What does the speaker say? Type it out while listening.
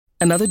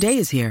Another day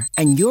is here,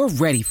 and you're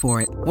ready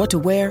for it. What to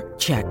wear?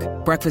 Check.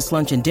 Breakfast,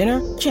 lunch, and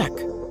dinner? Check.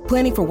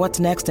 Planning for what's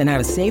next and how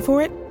to save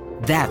for it?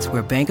 That's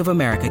where Bank of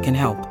America can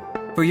help.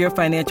 For your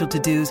financial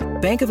to-dos,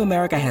 Bank of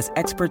America has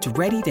experts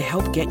ready to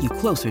help get you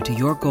closer to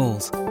your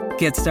goals.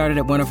 Get started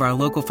at one of our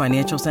local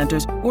financial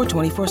centers or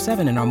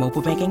 24/7 in our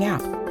mobile banking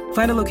app.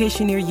 Find a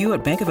location near you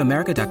at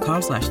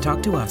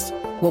bankofamerica.com/talktous.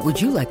 What would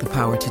you like the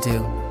power to do?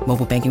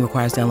 Mobile banking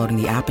requires downloading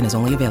the app and is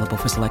only available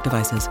for select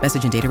devices.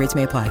 Message and data rates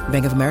may apply.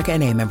 Bank of America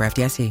N.A., member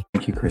FDIC.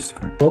 Thank you,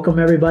 Christopher. Welcome,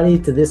 everybody,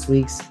 to this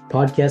week's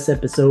podcast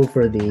episode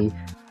for the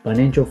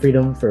Financial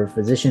Freedom for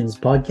Physicians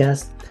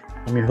podcast.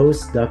 I'm your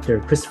host, Dr.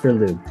 Christopher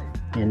Liu.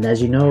 And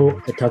as you know,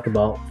 I talk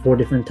about 4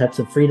 different types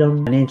of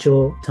freedom: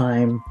 financial,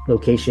 time,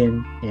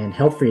 location, and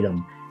health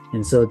freedom.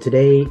 And so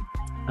today,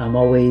 I'm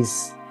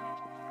always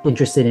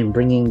interested in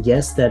bringing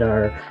guests that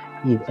are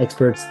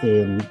experts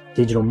in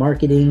digital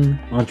marketing,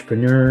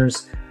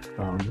 entrepreneurs,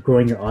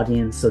 growing your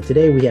audience. So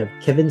today we have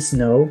Kevin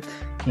Snow,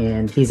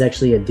 and he's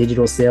actually a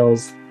digital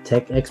sales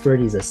tech expert.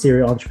 He's a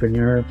serial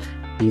entrepreneur.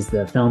 He's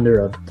the founder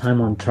of Time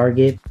on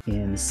Target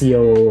and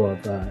COO of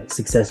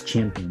Success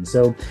Champion.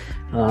 So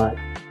I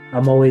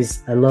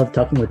love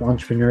talking with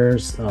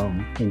entrepreneurs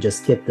and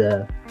just get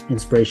the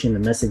inspiration, the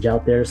message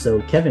out there.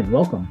 So Kevin,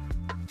 welcome.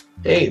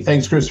 Hey,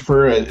 thanks,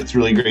 Christopher. It's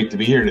really great to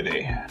be here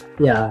today.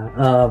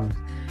 Yeah.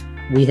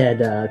 We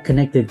had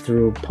connected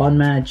through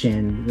Podmatch,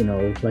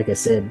 and, like I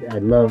said, I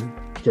love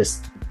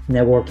just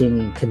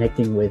networking and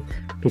connecting with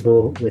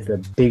people with a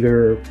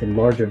bigger and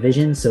larger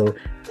vision. So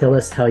tell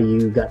us how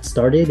you got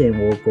started, and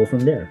we'll go from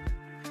there.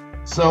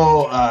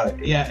 So,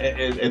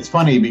 it's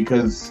funny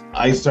because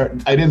I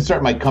didn't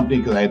start my company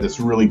because I had this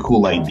really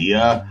cool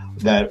idea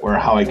or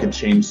how I could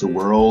change the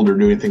world or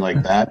do anything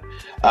like that.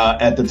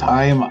 At the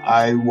time,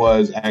 I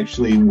was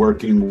actually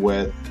working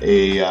with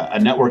a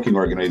networking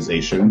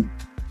organization,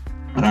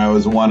 and I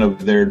was one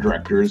of their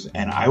directors,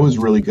 and I was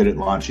really good at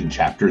launching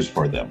chapters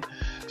for them.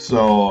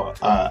 So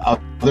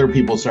other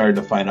people started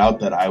to find out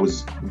that I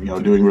was,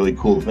 doing really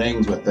cool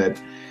things with it,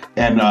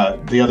 and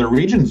the other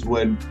regions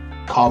would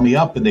call me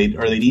up, and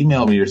they'd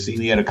email me or see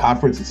me at a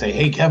conference and say,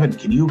 "Hey, Kevin,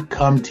 can you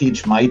come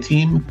teach my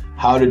team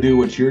how to do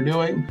what you're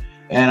doing?"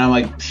 And I'm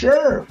like,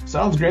 "Sure,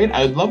 sounds great.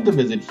 I'd love to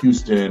visit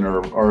Houston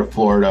or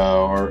Florida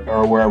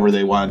or wherever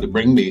they wanted to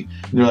bring me."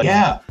 And they're like,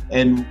 "Yeah,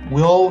 and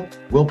we'll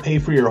pay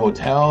for your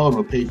hotel and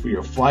we'll pay for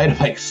your flight." I'm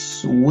like,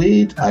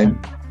 "Sweet, I'm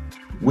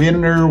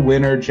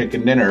winner,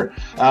 chicken dinner."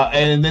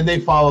 And then they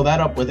follow that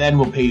up with, "And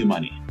we'll pay you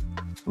money."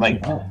 I'm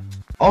like,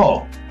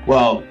 "Oh,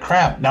 well,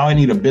 crap, now I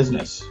need a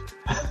business."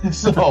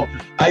 So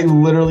I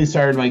literally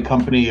started my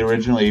company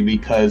originally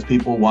because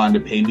people wanted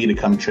to pay me to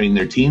come train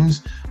their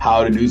teams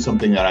how to do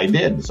something that I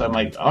did. So I'm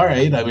like, all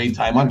right, I made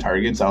Time on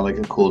Target sound like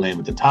a cool name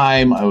at the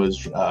time. I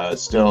was I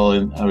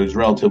was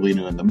relatively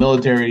new in the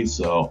military.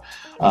 So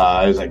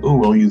I was like,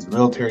 we'll use the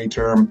military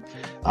term.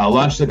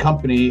 Launched the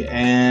company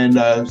and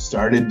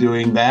started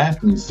doing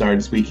that and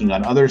started speaking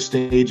on other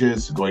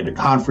stages, going to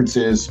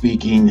conferences,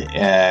 speaking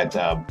at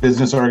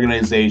business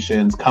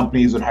organizations.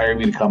 Companies would hire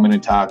me to come in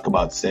and talk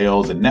about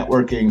sales and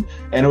networking,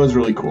 and it was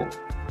really cool.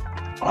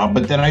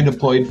 But then I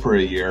deployed for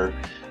a year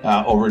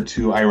over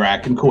to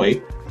Iraq and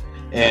Kuwait.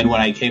 And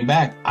when I came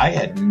back, I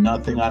had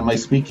nothing on my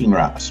speaking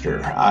roster.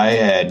 I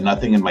had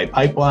nothing in my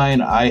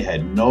pipeline. I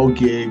had no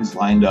gigs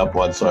lined up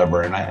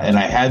whatsoever. And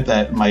I had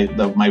that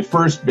my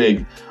first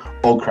big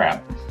oh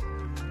crap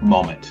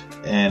moment.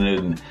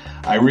 And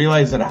I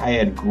realized that I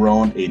had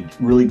grown a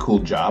really cool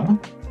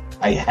job.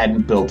 I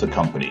hadn't built a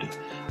company.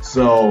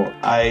 So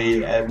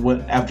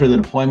after the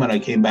deployment, I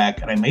came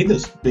back and I made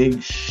this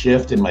big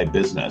shift in my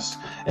business.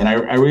 And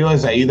I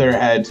realized I either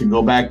had to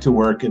go back to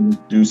work and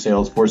do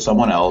sales for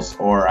someone else,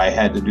 or I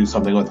had to do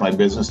something with my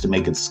business to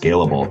make it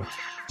scalable.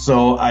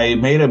 So I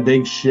made a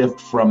big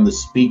shift from the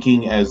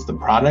speaking as the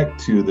product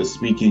to the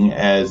speaking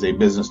as a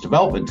business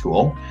development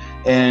tool.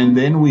 And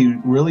then we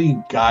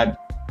really got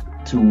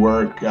to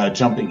work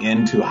jumping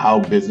into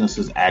how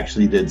businesses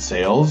actually did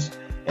sales.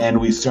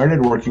 And we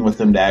started working with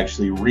them to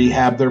actually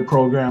rehab their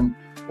program,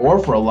 or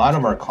for a lot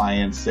of our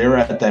clients, they're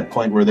at that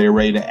point where they're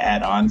ready to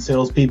add on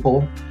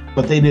salespeople,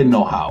 but they didn't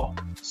know how.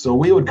 So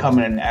we would come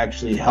in and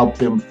actually help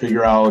them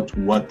figure out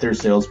what their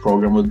sales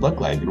program would look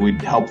like. And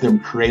we'd help them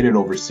create it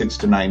over 6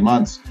 to 9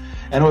 months.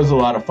 And it was a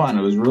lot of fun.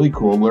 It was really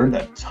cool. Learned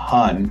a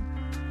ton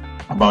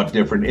about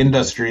different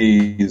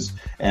industries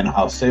and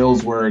how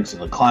sales works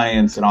and the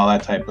clients and all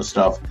that type of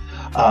stuff.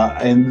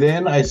 And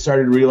then I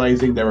started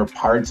realizing there were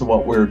parts of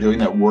what we were doing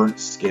that weren't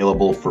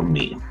scalable for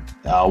me.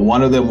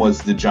 One of them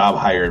was the job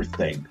hire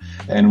thing.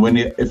 And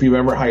if you've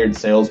ever hired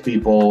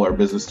salespeople or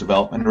business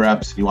development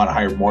reps, you want to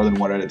hire more than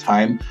one at a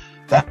time,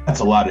 that's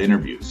a lot of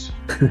interviews.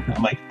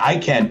 I'm like, I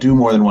can't do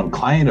more than one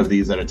client of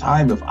these at a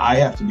time if I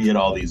have to be at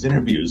all these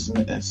interviews.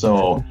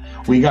 So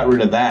we got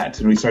rid of that,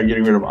 and we started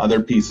getting rid of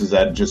other pieces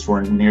that just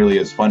weren't nearly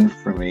as fun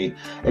for me,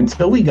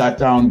 until we got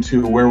down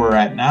to where we're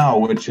at now,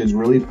 which is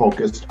really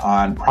focused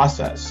on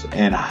process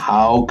and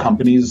how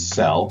companies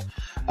sell.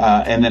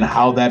 and then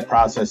how that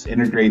process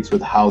integrates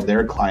with how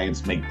their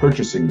clients make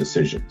purchasing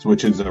decisions,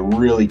 which is a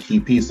really key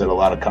piece that a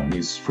lot of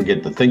companies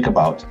forget to think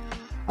about.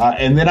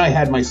 And then I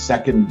had my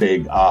second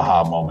big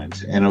aha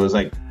moment, and it was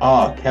like,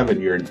 oh, Kevin,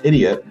 you're an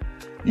idiot.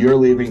 You're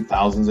leaving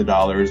thousands of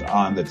dollars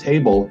on the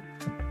table.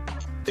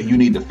 You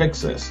need to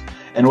fix this.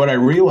 And what I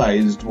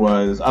realized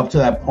was, up to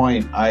that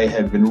point, I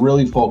had been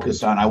really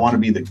focused on, I want to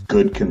be the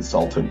good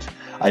consultant.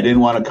 I didn't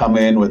want to come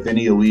in with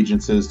any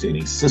allegiances to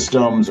any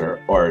systems or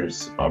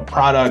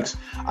products.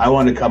 I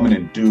wanted to come in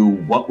and do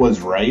what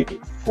was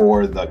right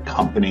for the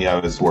company I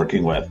was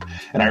working with.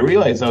 And I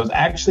realized I was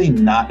actually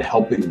not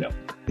helping them,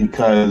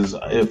 because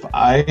if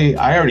I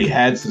already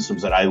had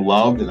systems that I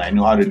loved and I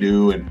knew how to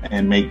do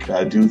and make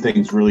do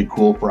things really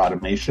cool for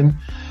automation.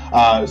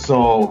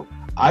 So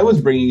I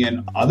was bringing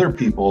in other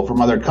people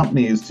from other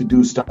companies to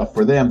do stuff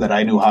for them that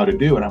I knew how to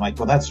do. And I'm like,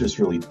 well, that's just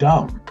really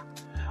dumb.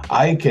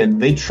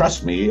 They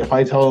trust me. If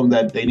I tell them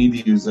that they need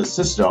to use this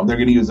system, they're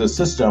going to use this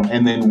system,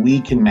 and then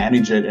we can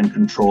manage it and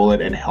control it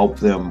and help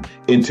them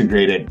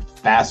integrate it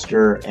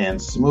faster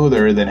and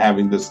smoother than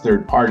having this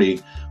third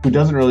party who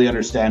doesn't really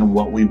understand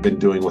what we've been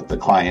doing with the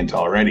client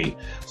already.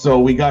 So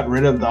we got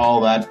rid of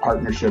all that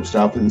partnership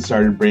stuff and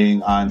started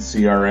bringing on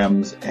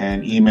CRMs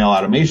and email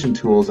automation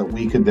tools that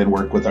we could then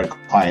work with our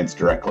clients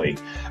directly.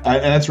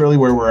 And that's really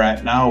where we're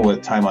at now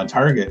with Time on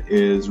Target,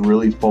 is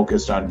really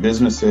focused on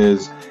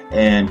businesses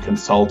and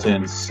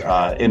consultants,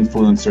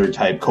 influencer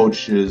type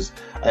coaches,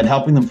 and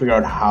helping them figure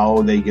out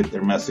how they get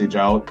their message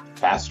out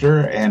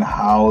faster and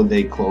how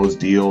they close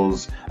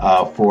deals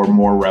for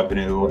more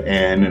revenue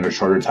and in a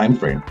shorter time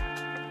frame.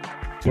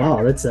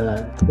 Wow, that's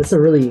a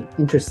really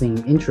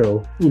interesting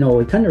intro. You know,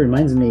 it kind of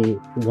reminds me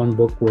of one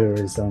book where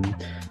is I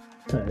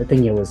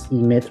think it was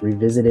E-Myth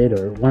Revisited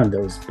or one of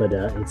those, but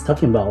it's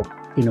talking about,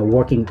 you know,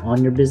 working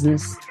on your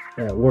business,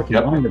 working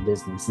Yep. on the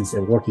business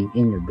instead of working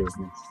in your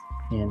business.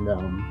 And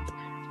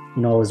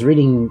you know, I was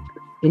reading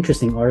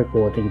interesting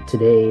article, I think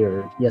today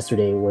or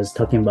yesterday, was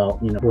talking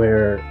about, you know,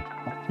 where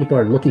people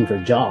are looking for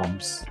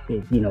jobs,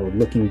 you know,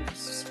 looking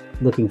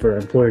for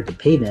an employer to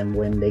pay them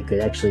when they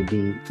could actually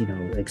be, you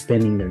know,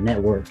 expanding their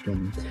network.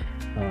 And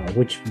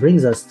which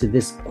brings us to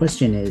this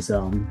question is,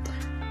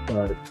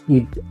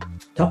 you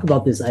talk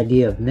about this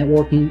idea of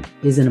networking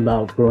isn't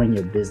about growing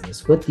your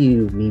business. What do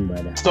you mean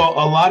by that? So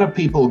a lot of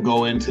people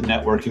go into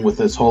networking with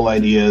this whole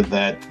idea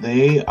that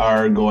they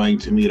are going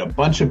to meet a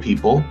bunch of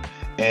people,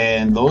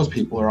 and those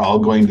people are all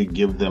going to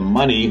give them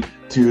money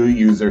to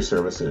use their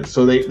services.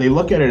 So they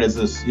look at it as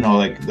this, you know,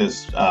 like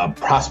this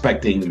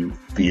prospecting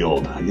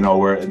field, you know,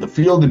 where the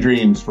field of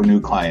dreams for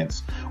new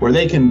clients, where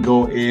they can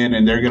go in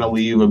and they're going to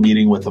leave a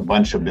meeting with a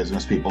bunch of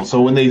business people.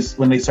 So when they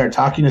start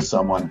talking to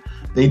someone,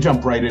 they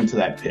jump right into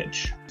that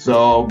pitch.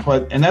 So,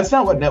 and that's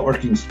not what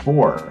networking's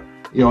for.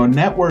 You know,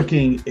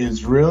 networking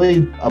is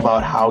really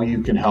about how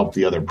you can help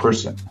the other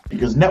person.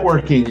 Because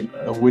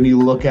networking, when you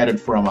look at it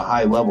from a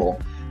high level,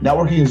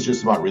 networking is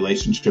just about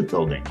relationship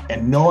building,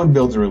 and no one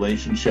builds a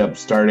relationship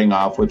starting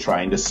off with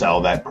trying to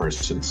sell that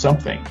person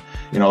something.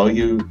 You know,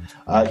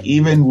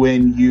 even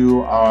when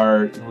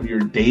you're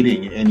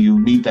dating and you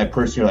meet that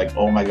person, you're like,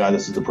 oh my God,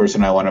 this is the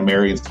person I want to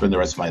marry and spend the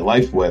rest of my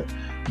life with.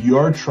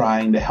 You're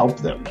trying to help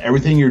them.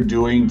 Everything you're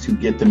doing to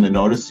get them to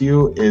notice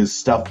you is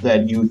stuff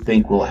that you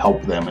think will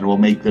help them and will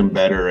make them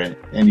better.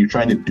 And you're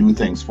trying to do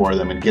things for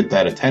them and get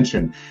that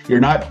attention. You're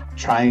not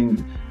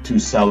trying to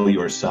sell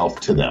yourself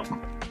to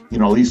them. You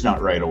know, at least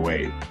not right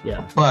away.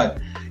 Yeah. But,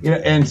 you know,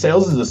 and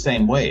sales is the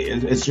same way.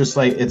 It's just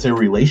like, it's a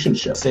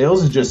relationship.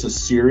 Sales is just a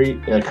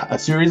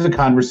series of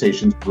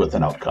conversations with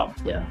an outcome.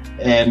 Yeah.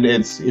 And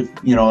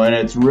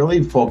it's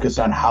really focused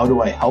on how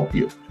do I help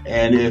you?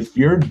 And if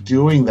you're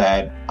doing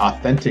that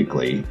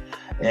authentically,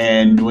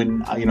 and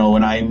when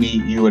I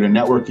meet you at a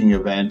networking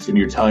event and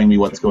you're telling me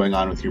what's going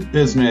on with your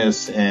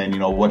business and, you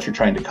know, what you're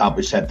trying to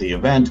accomplish at the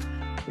event,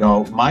 you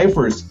know, my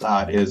first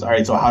thought is, all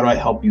right, so how do I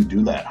help you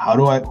do that?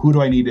 Who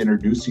do I need to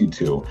introduce you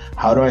to?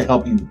 How do I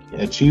help you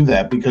achieve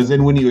that? Because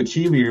then when you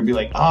achieve it, you'll be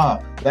like,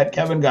 that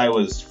Kevin guy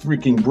was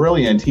freaking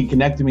brilliant. He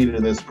connected me to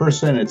this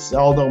person. It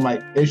solved all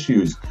my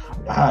issues.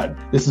 God,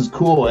 this is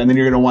cool. And then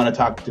you're going to want to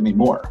talk to me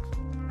more.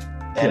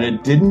 And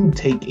it didn't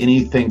take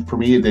anything for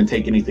me. It didn't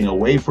take anything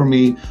away from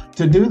me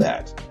to do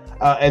that.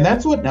 And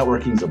that's what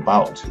networking's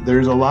about.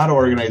 There's a lot of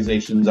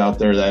organizations out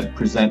there that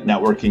present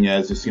networking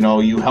as this, you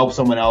know, you help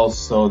someone else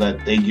so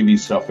that they give you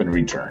stuff in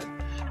return,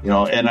 you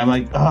know, and I'm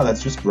like,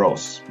 that's just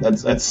gross.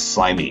 That's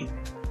slimy.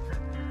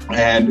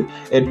 And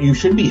you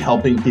should be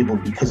helping people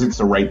because it's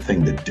the right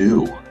thing to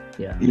do.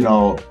 Yeah.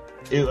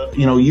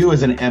 You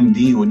as an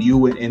MD, when you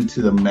went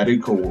into the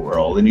medical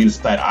world and you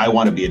decided, I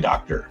want to be a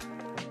doctor.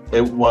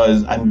 It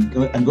was, I'm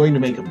going to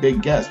make a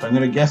big guess, but I'm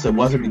going to guess it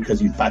wasn't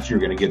because you thought you were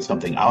going to get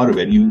something out of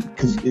it. You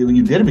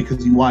did it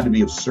because you wanted to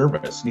be of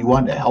service, and you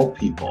wanted to help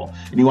people,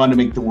 and you wanted to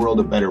make the world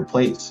a better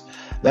place.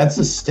 That's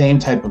the same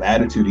type of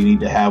attitude you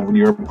need to have when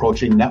you're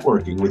approaching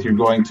networking, when you're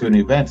going to an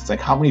event. It's like,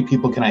 how many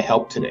people can I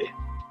help today?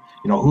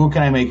 Who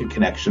can I make a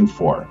connection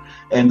for?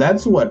 And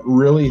that's what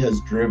really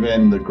has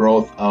driven the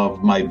growth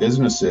of my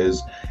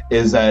businesses,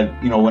 is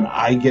that, when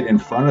I get in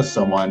front of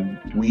someone,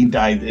 we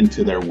dive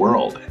into their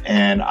world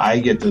and I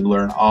get to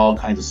learn all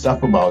kinds of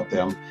stuff about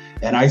them.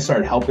 And I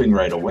start helping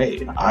right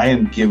away. I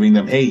am giving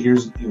them, hey,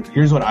 here's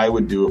what I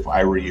would do if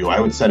I were you. I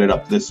would set it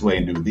up this way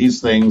and do these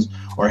things.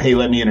 Or, hey,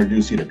 let me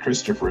introduce you to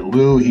Christopher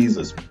Liu. He's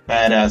this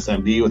badass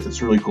MD with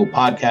this really cool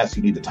podcast.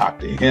 You need to talk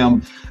to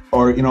him.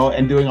 Or,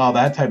 and doing all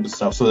that type of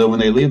stuff. So that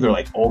when they leave, they're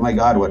like, oh my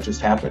God, what just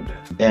happened?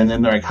 And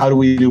then they're like, how do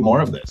we do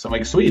more of this? I'm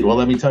like, sweet. Well,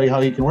 let me tell you how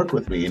you can work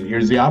with me. And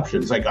here's the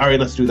options. Like, all right,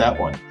 let's do that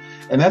one.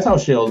 And that's how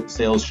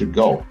sales should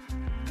go.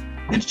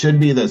 It should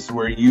be this,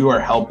 where you are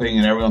helping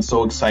and everyone's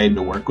so excited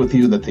to work with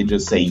you that they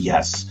just say,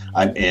 yes,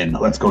 I'm in.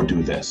 Let's go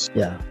do this.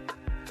 Yeah,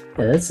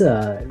 that's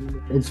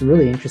it's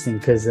really interesting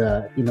because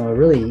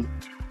really,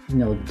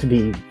 to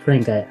be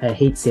frank, I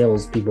hate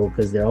salespeople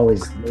because they're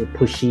always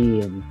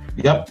pushy and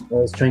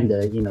always trying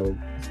to,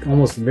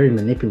 almost very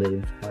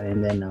manipulative.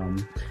 And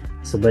then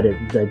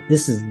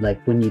this is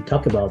like when you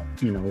talk about,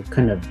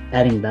 kind of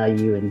adding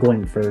value and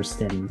going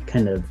first and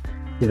kind of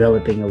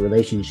developing a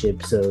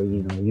relationship. So,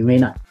 you may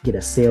not get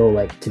a sale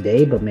like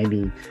today, but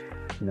maybe,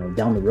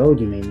 down the road,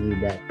 you may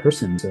need that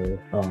person. So,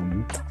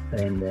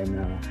 and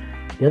then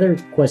the other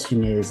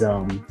question is,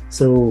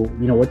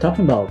 we'll talk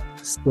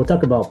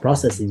about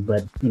processes,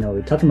 but,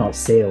 we're talking about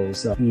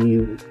sales.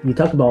 You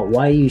talk about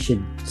why you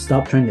should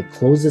stop trying to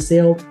close the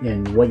sale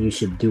and what you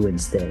should do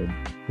instead.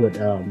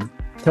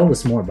 Tell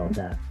us more about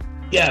that.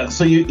 Yeah.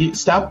 So you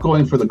stop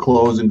going for the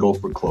close and go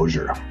for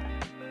closure.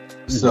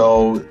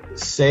 So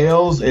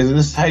sales, and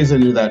this ties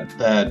into that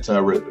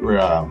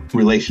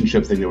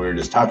relationship thing that we were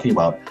just talking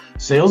about.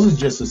 Sales is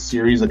just a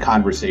series of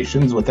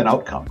conversations with an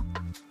outcome.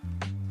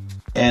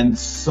 And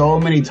so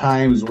many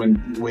times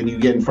when you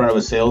get in front of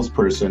a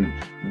salesperson,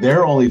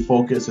 their only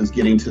focus is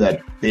getting to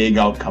that big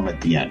outcome at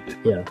the end.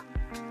 Yeah.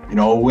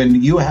 When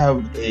you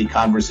have a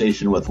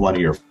conversation with one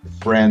of your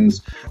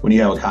friends, when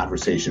you have a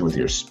conversation with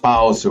your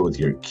spouse or with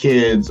your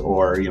kids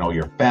or,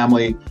 your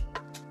family,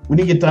 when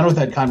you get done with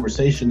that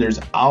conversation, there's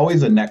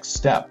always a next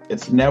step.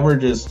 It's never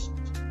just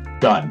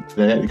done.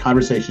 The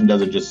conversation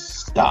doesn't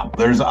just stop.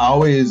 There's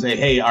always a,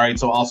 hey, all right,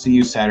 so I'll see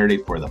you Saturday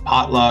for the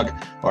potluck,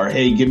 or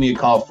hey, give me a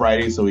call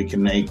Friday so we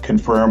can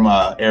confirm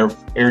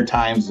air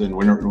times and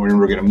when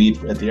we're going to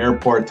meet at the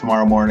airport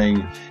tomorrow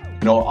morning.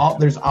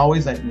 There's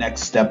always that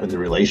next step in the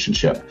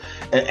relationship.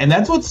 And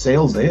that's what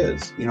sales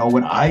is.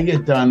 When I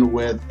get done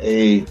with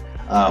a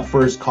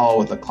first call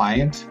with a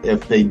client,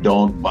 if they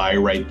don't buy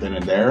right then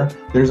and there,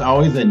 there's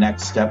always a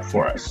next step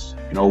for us.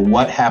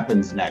 What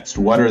happens next?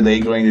 What are they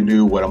going to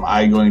do? What am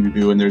I going to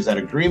do? And there's that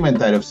agreement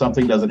that if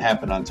something doesn't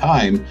happen on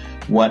time,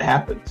 what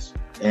happens?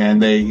 And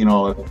they,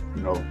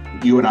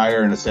 if you and I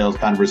are in a sales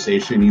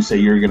conversation, you say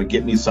you're going to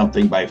get me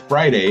something by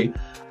Friday.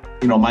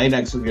 My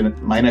next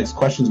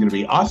question is going to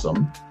be,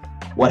 awesome.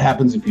 What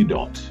happens if you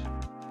don't?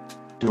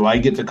 Do I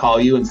get to call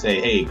you and say,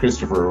 hey,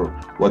 Christopher,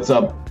 what's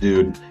up,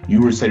 dude?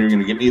 You said you're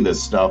going to get me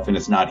this stuff and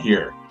it's not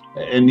here.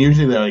 And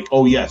usually they're like,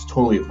 oh, yes,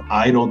 totally. If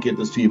I don't get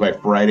this to you by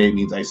Friday, it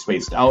means I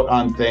spaced out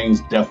on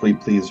things. Definitely,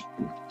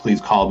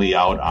 please call me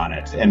out on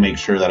it and make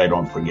sure that I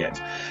don't forget.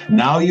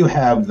 Now you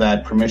have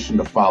that permission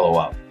to follow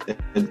up.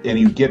 And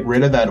you get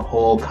rid of that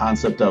whole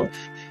concept of,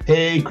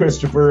 hey,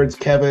 Christopher, it's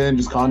Kevin,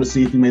 just calling to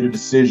see if you made a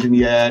decision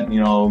yet,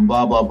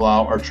 blah, blah,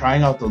 blah, or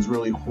trying out those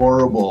really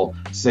horrible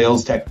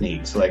sales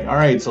techniques. Like, all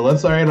right, so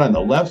let's write on the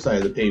left side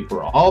of the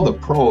paper all the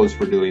pros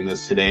for doing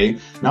this today.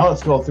 Now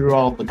let's go through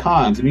all the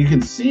cons. And you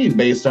can see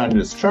based on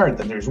this chart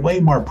that there's way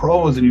more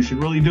pros and you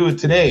should really do it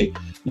today.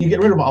 You get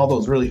rid of all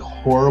those really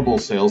horrible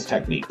sales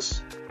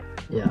techniques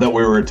that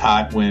we were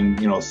taught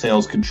when,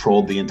 sales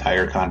controlled the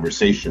entire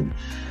conversation.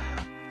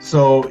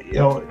 So,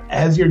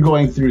 as you're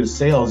going through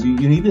sales, you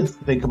need to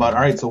think about, all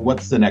right, so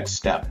what's the next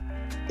step?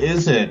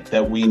 Is it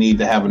that we need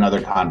to have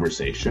another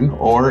conversation,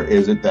 or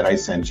is it that I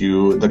send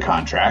you the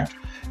contract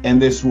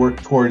and this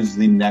work towards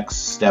the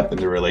next step in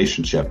the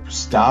relationship?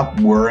 Stop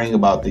worrying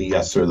about the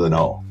yes or the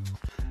no.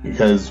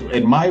 Because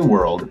in my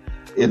world,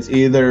 it's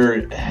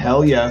either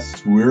hell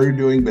yes, we're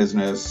doing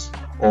business,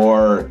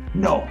 or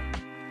no.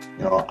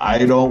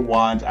 I'm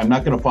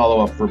not going to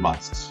follow up for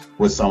months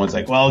with someone's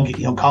like, well,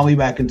 call me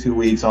back in 2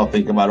 weeks. I'll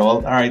think about it. Well,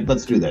 all right,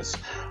 let's do this.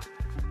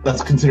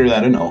 Let's consider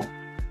that a no.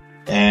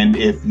 And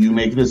if you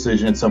make a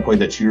decision at some point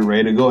that you're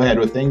ready to go ahead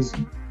with things,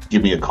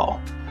 give me a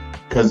call.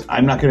 Because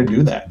I'm not going to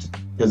do that.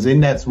 Because then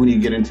that's when you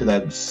get into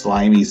that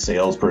slimy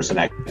salesperson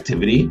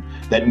activity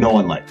that no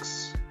one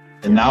likes.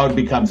 And now it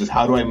becomes just,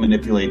 how do I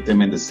manipulate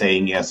them into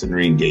saying yes and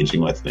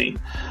re-engaging with me?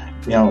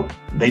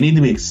 They need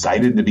to be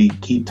excited to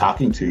keep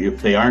talking to you.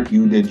 If they aren't,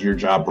 you did your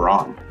job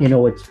wrong.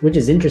 Which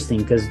is interesting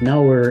because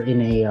now we're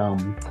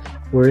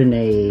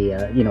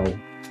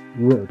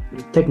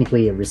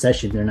technically a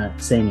recession. They're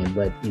not saying it,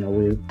 but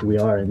we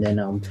are. And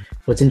then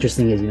what's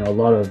interesting is a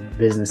lot of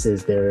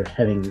businesses, they're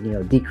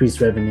having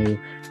decreased revenue.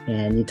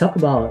 And you talk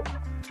about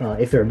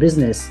if you're a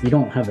business, you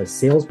don't have a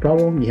sales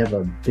problem, you have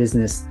a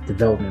business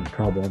development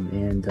problem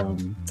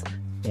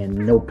and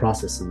no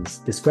processes.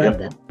 Describe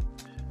that.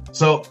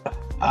 So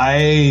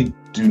I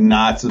do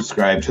not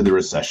subscribe to the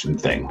recession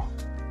thing.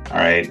 All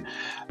right.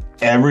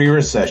 Every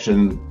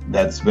recession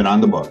that's been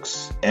on the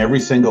books, every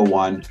single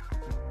one,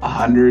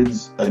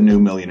 hundreds of new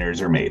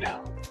millionaires are made.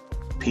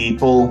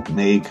 People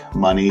make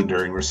money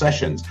during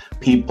recessions.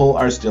 People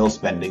are still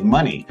spending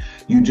money.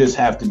 You just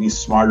have to be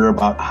smarter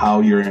about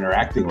how you're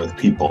interacting with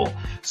people.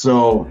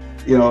 So,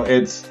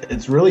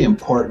 it's really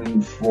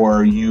important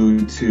for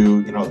you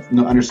to,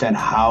 understand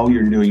how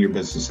you're doing your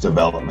business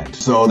development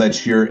so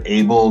that you're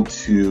able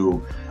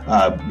to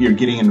you're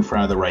getting in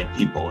front of the right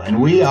people.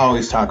 And we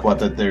always talk about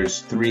that there's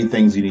 3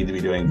 things you need to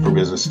be doing for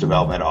business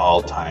development at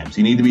all times.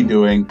 You need to be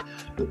doing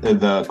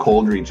the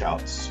cold reach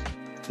outs,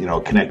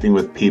 connecting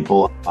with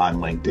people on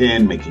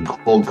LinkedIn, making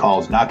cold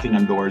calls, knocking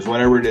on doors,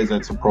 whatever it is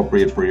that's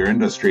appropriate for your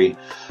industry.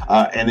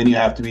 And then you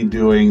have to be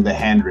doing the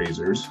hand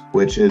raisers,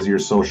 which is your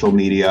social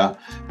media,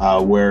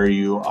 where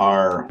you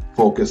are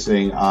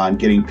focusing on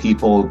getting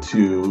people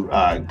to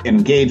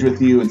engage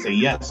with you and say,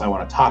 yes, I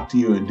want to talk to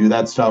you and do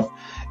that stuff.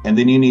 And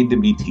then you need to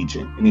be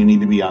teaching, and you need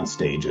to be on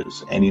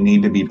stages, and you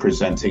need to be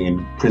presenting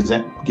and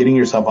getting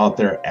yourself out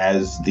there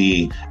as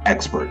the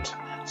expert.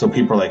 So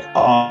people are like,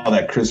 oh,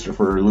 that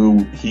Christopher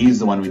Liu, he's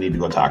the one we need to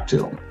go talk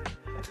to.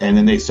 And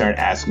then they start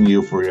asking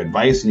you for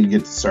advice, and you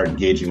get to start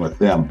engaging with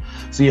them.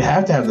 So you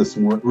have to have this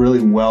really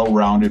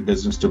well-rounded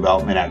business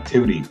development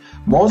activity.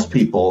 Most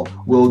people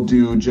will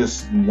do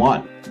just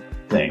one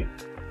thing,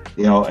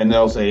 and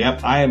they'll say,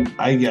 yep,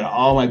 I get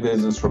all my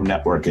business from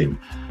networking.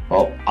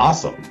 Well,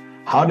 awesome.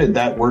 How did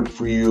that work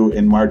for you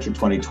in March of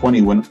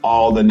 2020 when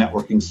all the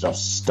networking stuff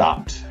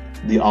stopped?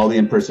 All the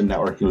in-person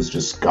networking was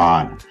just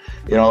gone.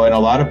 And a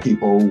lot of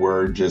people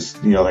were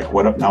just, like,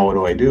 what up now? What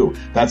do I do?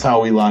 That's how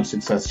we launched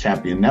Success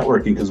Champion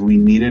Networking, because we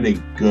needed a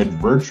good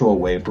virtual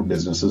way for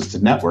businesses to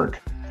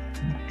network.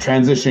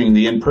 Transitioning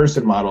the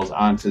in-person models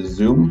onto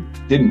Zoom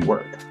didn't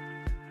work.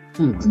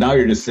 So now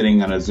you're just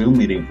sitting on a Zoom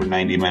meeting for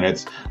 90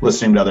 minutes,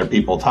 listening to other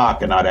people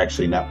talk and not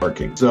actually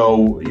networking.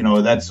 So,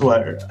 that's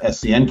what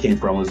SCN came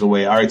from, was the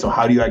way, all right, so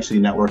how do you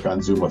actually network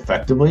on Zoom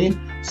effectively?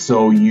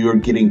 So you're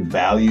getting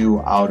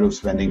value out of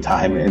spending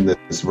time in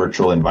this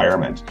virtual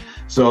environment.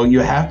 So you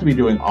have to be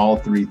doing all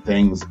 3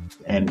 things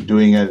and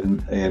doing it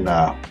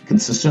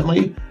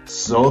consistently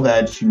so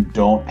that you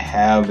don't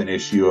have an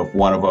issue if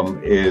one of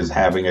them is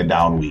having a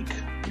down week.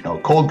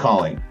 Cold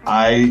calling.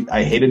 I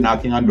hated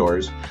knocking on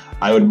doors.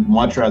 I would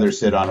much rather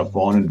sit on a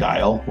phone and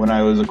dial when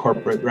I was a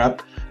corporate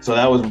rep. So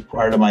that was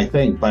part of my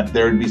thing. But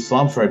there would be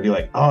slumps where I'd be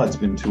like, oh, it's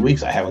been 2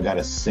 weeks. I haven't got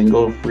a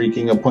single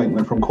freaking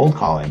appointment from cold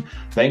calling.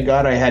 Thank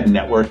God I had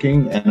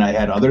networking and I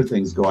had other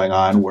things going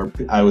on where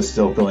I was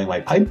still filling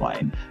my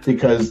pipeline.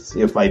 Because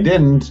if I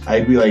didn't,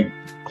 I'd be like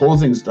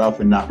closing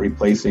stuff and not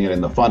replacing it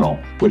in the funnel,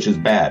 which is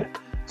bad.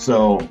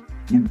 So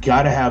you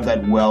got to have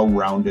that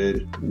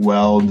well-rounded,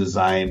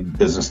 well-designed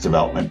business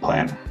development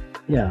plan.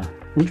 Yeah,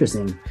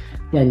 interesting.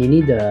 Yeah, and you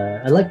need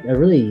I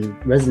really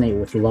resonate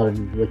with a lot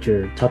of what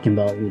you're talking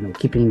about,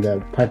 keeping the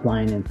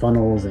pipeline and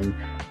funnels and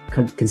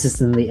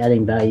consistently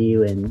adding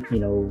value and,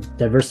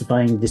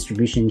 diversifying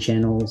distribution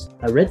channels.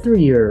 I read through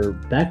your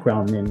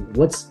background, and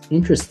what's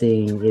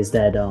interesting is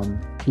that,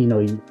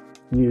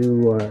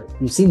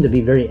 you seem to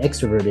be very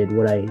extroverted.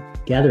 What I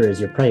gather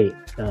is you're probably,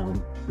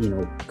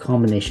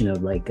 combination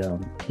of like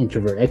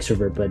introvert,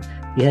 extrovert, but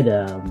you had,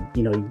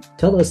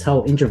 tell us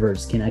how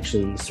introverts can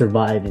actually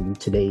survive in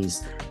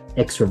today's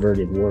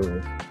extroverted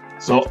world.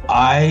 So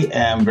I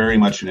am very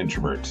much an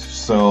introvert.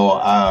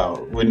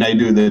 So when I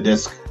do the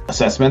DISC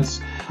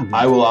assessments,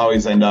 I will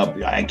always end up,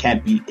 I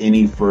can't be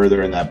any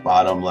further in that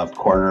bottom left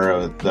corner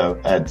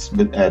of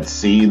at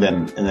C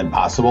than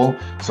possible.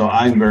 So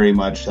I'm very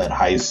much that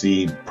high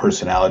C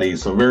personality.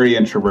 So very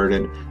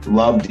introverted,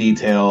 love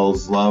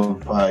details,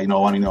 love,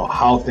 wanting to know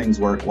how things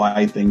work,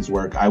 why things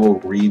work. I will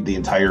read the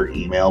entire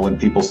email when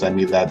people send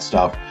me that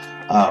stuff.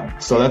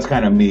 So that's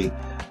kind of me.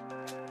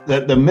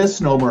 The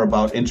misnomer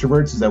about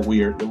introverts is that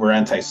we're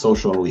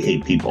antisocial and we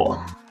hate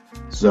people.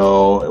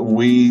 So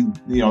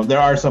there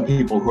are some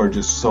people who are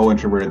just so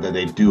introverted that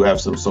they do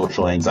have some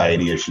social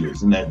anxiety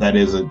issues, and that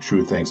is a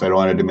true thing. So I don't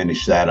want to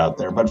diminish that out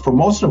there. But for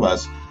most of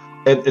us,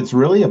 it's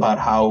really about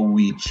how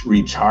we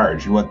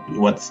recharge,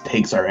 what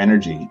takes our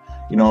energy.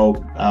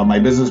 My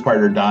business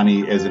partner,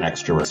 Donnie, is an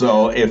extrovert.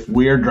 So if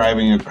we're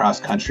driving across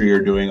country or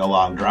doing a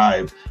long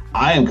drive,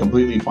 I am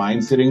completely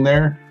fine sitting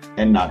there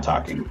and not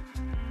talking.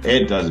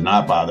 It does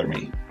not bother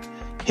me.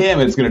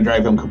 It's going to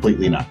drive him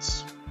completely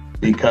nuts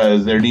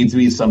because there needs to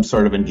be some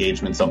sort of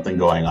engagement, something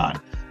going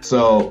on.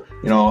 So,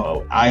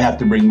 I have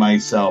to bring my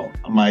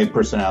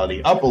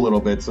personality up a little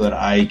bit so that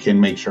I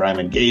can make sure I'm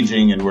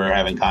engaging and we're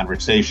having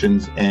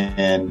conversations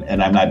and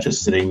I'm not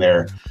just sitting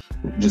there,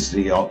 just,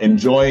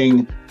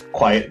 enjoying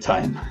quiet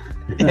time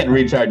and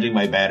recharging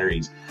my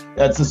batteries.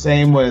 That's the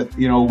same with,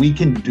 we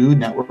can do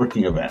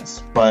networking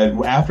events,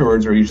 but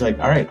afterwards we're usually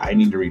like, all right, I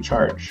need to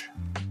recharge.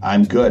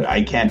 I'm good.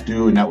 I can't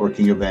do a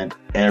networking event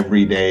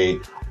every day,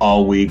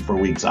 all week for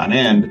weeks on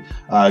end,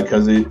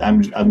 because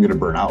I'm going to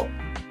burn out.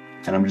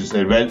 And I'm just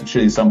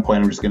eventually at some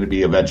point, I'm just going to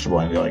be a vegetable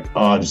and be like,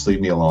 oh, just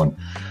leave me alone.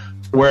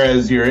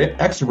 Whereas your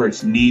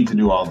extroverts need to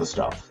do all the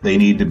stuff. They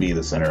need to be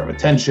the center of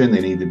attention.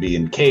 They need to be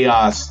in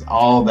chaos.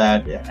 All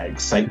that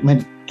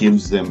excitement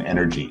gives them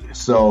energy.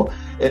 So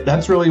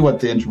that's really what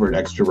the introvert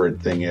extrovert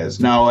thing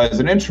is. Now, as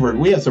an introvert,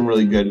 we have some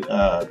really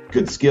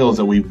good skills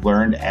that we've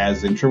learned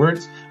as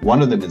introverts.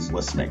 One of them is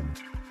listening.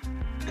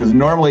 Because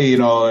normally,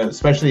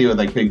 especially with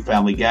like big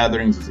family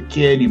gatherings as a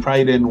kid, you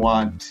probably didn't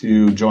want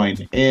to join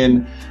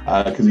in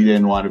because you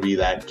didn't want to be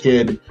that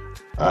kid.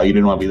 You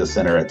didn't want to be the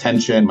center of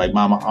attention. My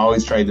mom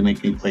always tried to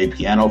make me play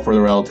piano for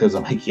the relatives.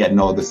 I'm like, yeah,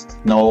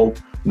 no,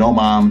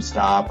 mom,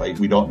 stop. Like,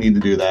 we don't need to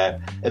do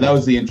that. And that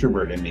was the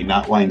introvert in me,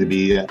 not wanting to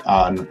be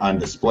on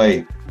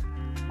display.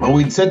 But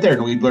we'd sit there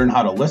and we'd learn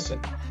how to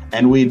listen,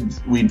 and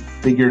we'd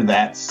figure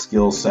that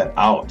skill set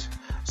out.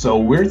 So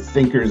we're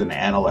thinkers and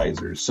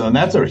analyzers. And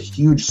that's a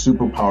huge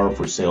superpower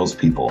for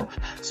salespeople,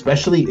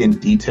 especially in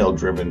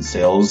detail-driven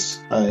sales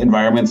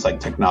environments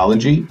like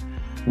technology,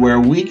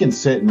 where we can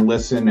sit and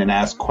listen and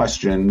ask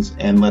questions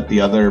and let the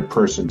other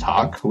person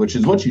talk, which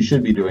is what you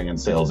should be doing in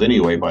sales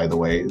anyway, by the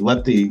way.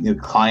 Let the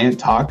client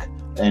talk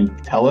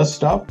and tell us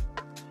stuff.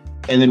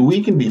 And then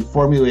we can be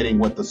formulating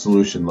what the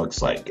solution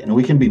looks like. And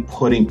we can be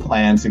putting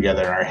plans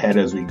together in our head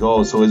as we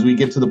go. So as we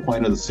get to the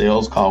point of the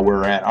sales call,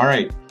 we're at, all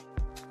right,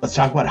 let's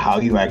talk about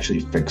how you actually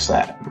fix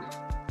that.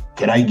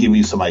 Can I give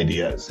you some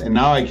ideas? And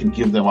now I can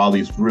give them all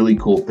these really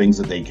cool things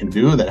that they can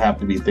do that have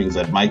to be things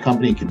that my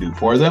company can do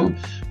for them,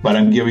 but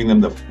I'm giving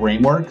them the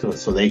framework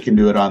so they can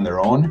do it on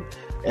their own.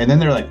 And then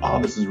they're like, oh,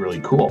 this is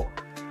really cool.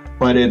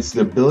 But it's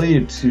the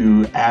ability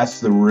to ask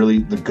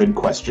the good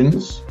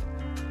questions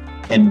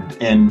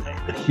and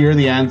hear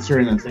the answer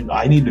and then think,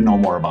 I need to know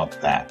more about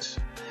that.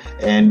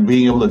 And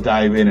being able to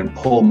dive in and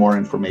pull more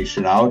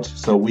information out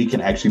so we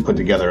can actually put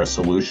together a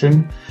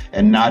solution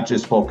and not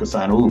just focus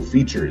on,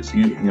 features.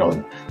 You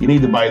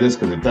need to buy this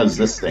because it does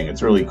this thing.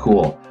 It's really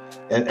cool.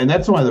 And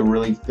that's one of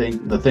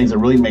the things that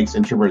really makes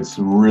introverts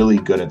really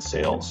good at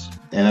sales.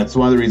 And that's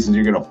one of the reasons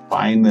you're going to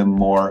find them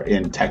more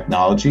in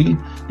technology,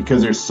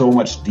 because there's so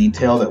much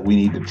detail that we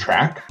need to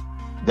track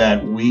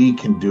that we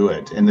can do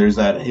it. And there's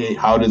that, hey,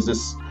 how does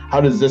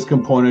this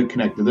component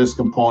connect to this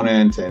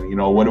component? And,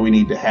 what do we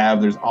need to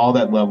have? There's all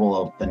that level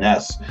of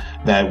finesse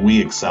that we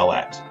excel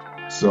at.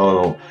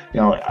 So,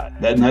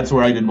 that's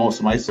where I did most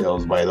of my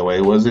sales, by the way,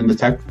 was in the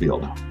tech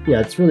field. Yeah,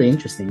 it's really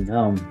interesting.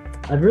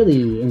 I've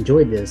really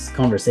enjoyed this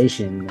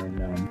conversation,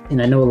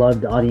 and I know a lot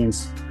of the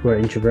audience who are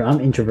introverted. I'm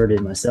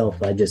introverted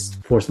myself. I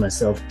just force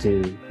myself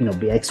to,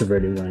 be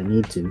extroverted when I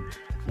need to.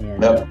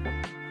 And yep.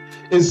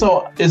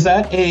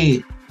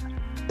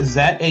 Is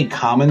that a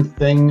common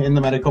thing in the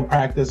medical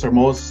practice? Are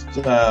most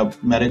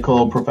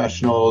medical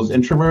professionals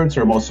introverts,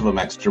 or most of them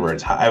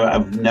extroverts?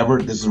 I've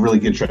never. This is really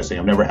interesting.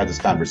 I've never had this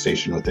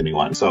conversation with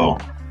anyone. So.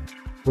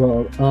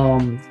 Well,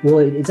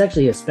 it's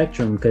actually a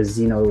spectrum because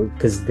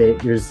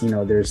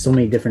there's so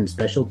many different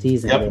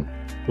specialties and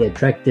they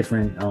attract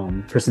different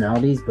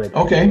personalities. But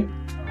okay,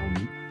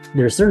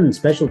 there are certain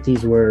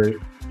specialties where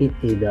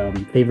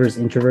it favors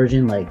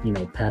introversion, like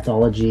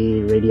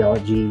pathology,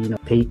 radiology,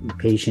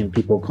 patient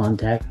people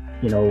contact.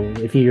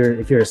 If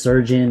you're a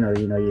surgeon, or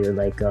you're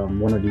like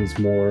one of these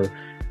more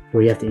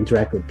where you have to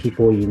interact with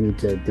people, you need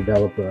to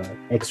develop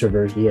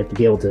extrovert. You have to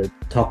be able to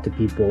talk to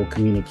people,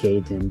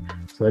 communicate, and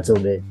so that's a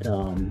bit.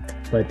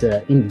 But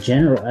in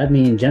general,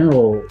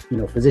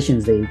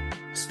 physicians, they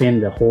span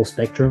the whole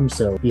spectrum.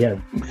 So you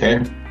have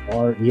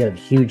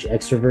huge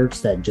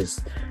extroverts that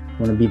just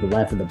want to be the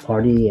life of the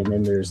party, and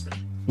then there's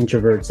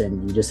introverts,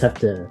 and you just have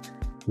to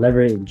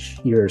leverage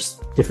your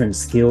different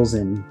skills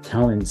and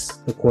talents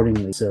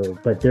accordingly. So,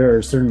 but there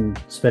are certain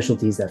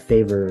specialties that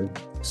favor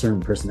certain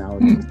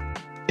personalities.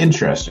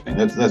 Interesting.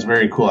 That's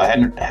very cool. I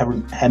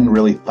hadn't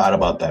really thought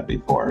about that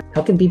before.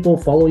 How can people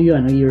follow you? I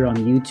know you're on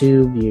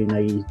YouTube.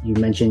 You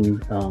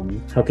mentioned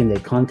how can they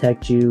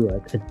contact you?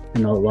 I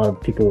know a lot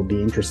of people will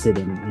be interested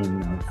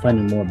in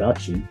finding more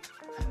about you.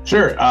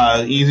 Sure.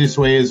 Easiest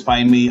way is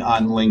find me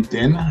on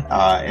LinkedIn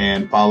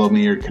and follow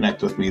me or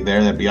connect with me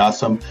there. That'd be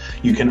awesome.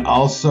 You can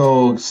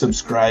also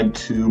subscribe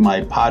to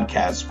my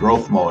podcast,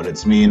 Growth Mode.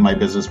 It's me and my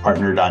business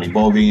partner, Donnie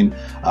Bovine,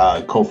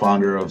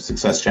 co-founder of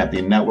Success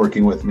Champion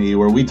Networking with me,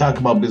 where we talk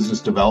about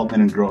business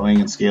development and growing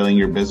and scaling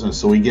your business.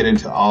 So we get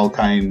into all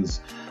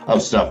kinds of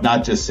stuff,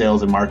 not just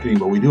sales and marketing,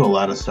 but we do a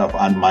lot of stuff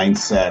on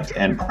mindset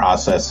and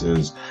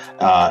processes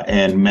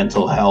and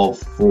mental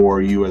health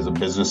for you as a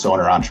business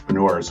owner,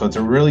 entrepreneur. So it's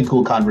a really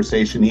cool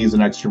conversation. He's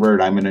an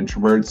extrovert, I'm an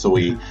introvert. So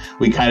we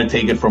kind of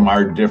take it from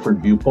our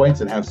different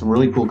viewpoints and have some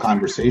really cool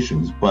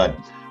conversations. But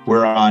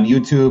we're on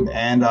YouTube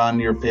and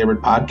on your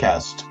favorite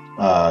podcast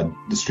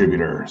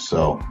distributor.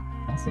 So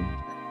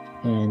awesome.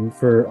 And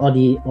for all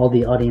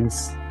the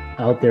audience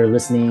out there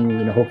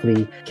listening,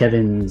 hopefully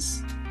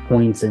Kevin's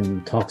points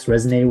and talks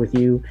resonate with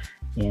you,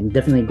 and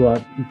definitely go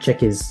out and check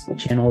his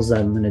channels.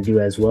 I'm going to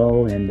do as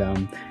well.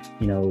 And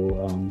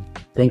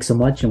thanks so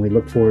much, and we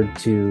look forward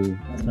to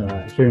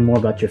hearing more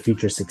about your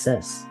future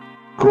success.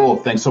 Cool.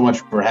 Thanks so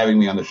much for having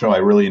me on the show. I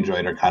really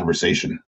enjoyed our conversation.